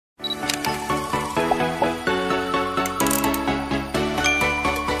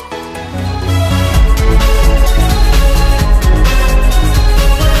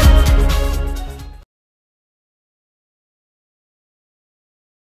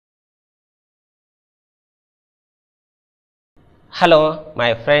Hello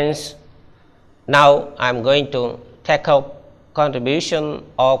my friends, now I am going to take up contribution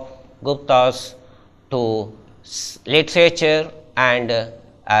of Gupta's to literature and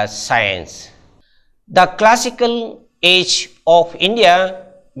science. The classical age of India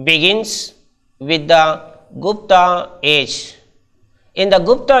begins with the Gupta age. In the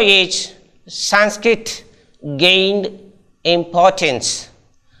Gupta age, Sanskrit gained importance.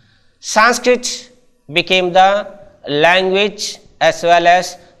 Sanskrit became the language as well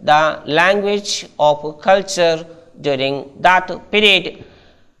as the language of culture during that period.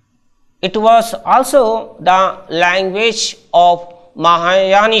 It was also the language of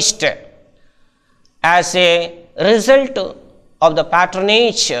Mahayanists. As a result of the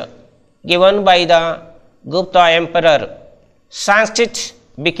patronage given by the Gupta emperor, Sanskrit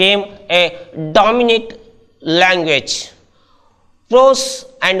became a dominant language. Prose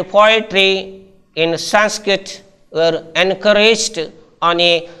and poetry in Sanskrit were encouraged on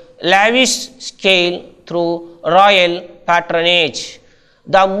a lavish scale through royal patronage.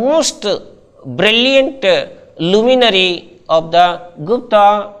 The most brilliant luminary of the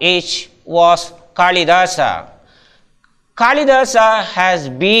Gupta age was Kalidasa. Kalidasa has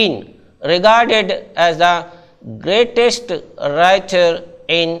been regarded as the greatest writer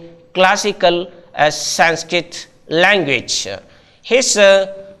in classical Sanskrit language. His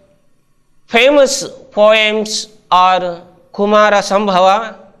famous poems are Kumara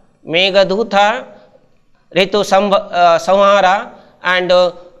Sambhava, Meghaduta, Ritu Samhara and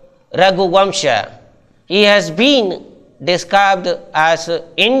Raghuvamsha. He has been described as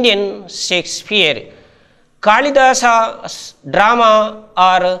Indian Shakespeare. Kalidasa's drama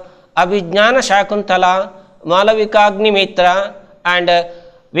are Abhijnana Shakuntala, Malavikagni and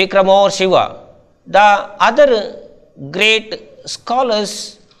Vikramor Shiva. The other great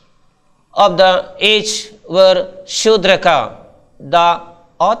scholars of the age were Shudraka, the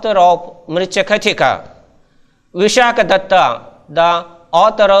author of Mrichakatika, Vishakadatta, the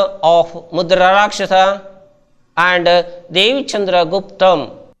author of Mudrarakshasa, and Devi Chandra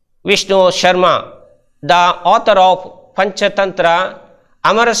Guptam, Vishnu Sharma, the author of Panchatantra,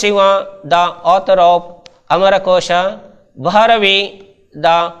 Amarasiva, the author of Amarakosha, Bharavi,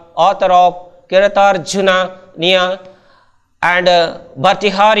 the author of Kiratarjuna Niya, and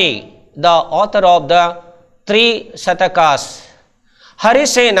Bhartihari, the author of the three Satakas.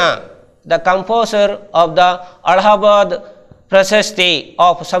 Harisena, the composer of the Allahabad Prasasti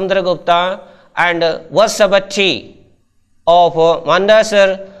of Samudragupta, and Vasabhati of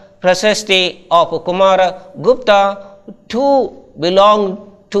Mandasar Prasasti of Kumara Gupta too belonged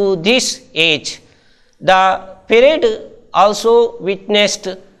to this age. The period also witnessed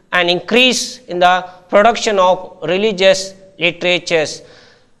an increase in the production of religious literatures.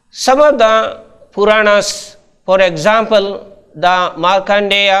 Some of the Puranas, for example, the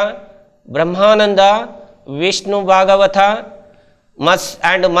Markandeya, Brahmananda, Vishnu Bhagavata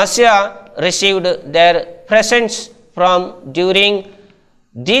and Matsya received their presents from during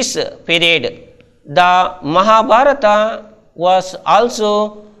this period. The Mahabharata was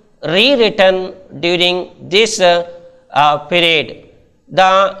also rewritten during this period.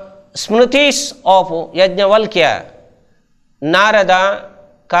 The Smritis of Yajnavalkya, Narada,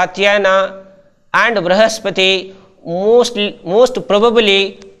 Katyayana and Brahaspati most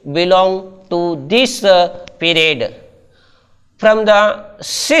probably belong to this period. From the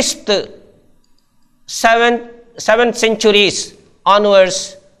 6th, 7th centuries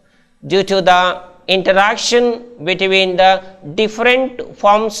onwards, due to the interaction between the different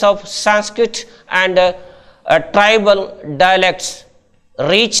forms of Sanskrit and tribal dialects,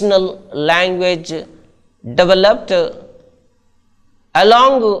 regional language developed.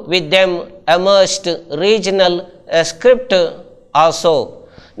 Along with them emerged regional script also.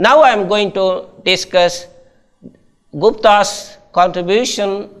 Now I am going to discuss Gupta's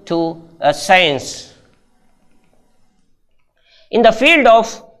contribution to science. In the field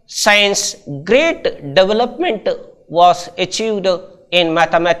of science, great development was achieved in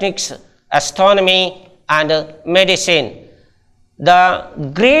mathematics, astronomy and medicine.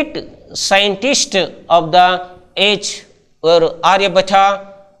 The great scientists of the age were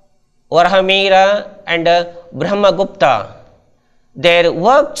Aryabhata, Varahamira and Brahmagupta. Their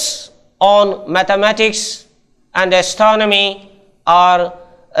works on mathematics and astronomy are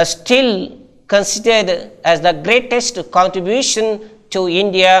still considered as the greatest contribution to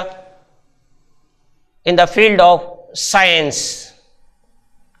India in the field of science.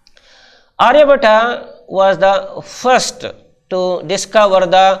 Aryabhata was the first to discover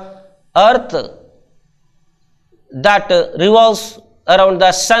the earth that revolves around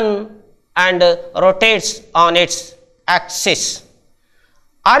the sun and rotates on its axis.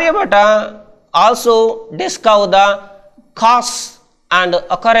 Aryabhatta also discovered the cause and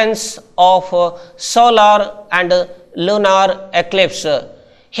occurrence of solar and lunar eclipse.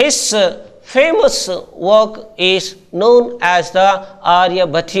 His famous work is known as the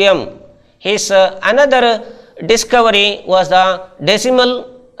Aryabhatiyam. His another discovery was the decimal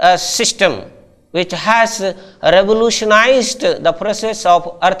system, which has revolutionized the process of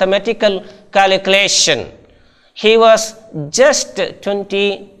arithmetical calculation. He was just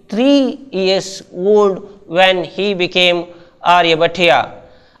 23 years old when he became Aryabhatiya.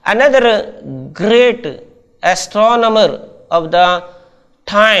 Another great astronomer of the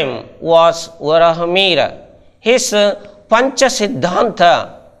time was Varahamira. His Panchasiddhanta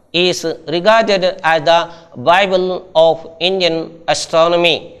is regarded as the Bible of Indian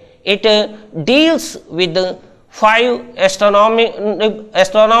astronomy. It deals with the 5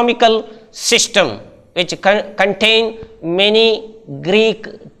 astronomical systems which contain many Greek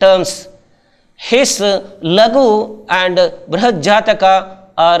terms. His Lagu and Brihajataka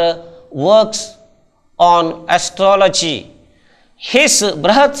are works on astrology. His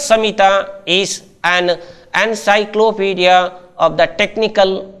Brihat Samhita is an encyclopedia of the technical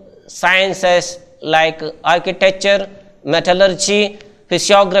sciences like architecture, metallurgy,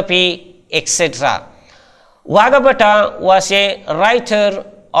 physiography, etc. Vagabhata was a writer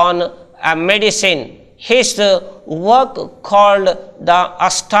on medicine. His work called the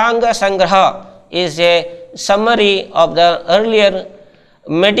Ashtanga Sangraha is a summary of the earlier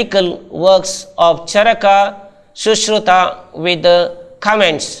medical works of Charaka, Sushruta with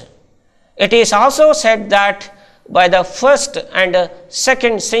comments. It is also said that by the 1st and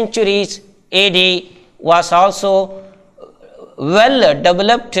 2nd centuries AD was also well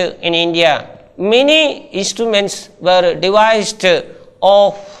developed in India. Many instruments were devised,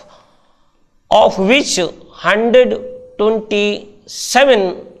 of which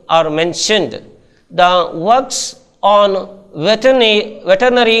 127 are mentioned. The works on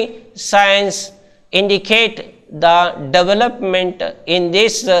veterinary science indicate the development in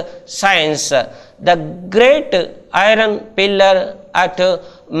this science. The great iron pillar at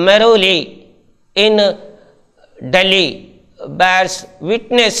Mehrauli in Delhi bears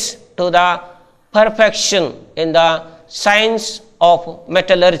witness to the perfection in the science of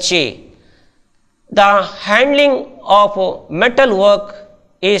metallurgy. The handling of metal work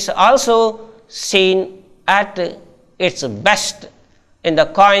is also seen at its best in the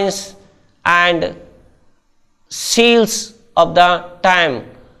coins and seals of the time.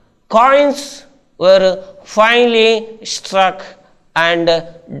 Coins were finely struck and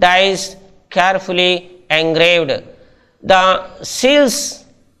dies carefully engraved. The seals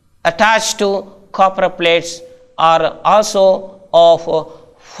attached to copper plates are also of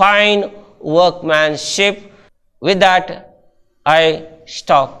fine workmanship. With that, I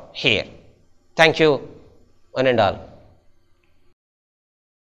stop here. Thank you, one and all.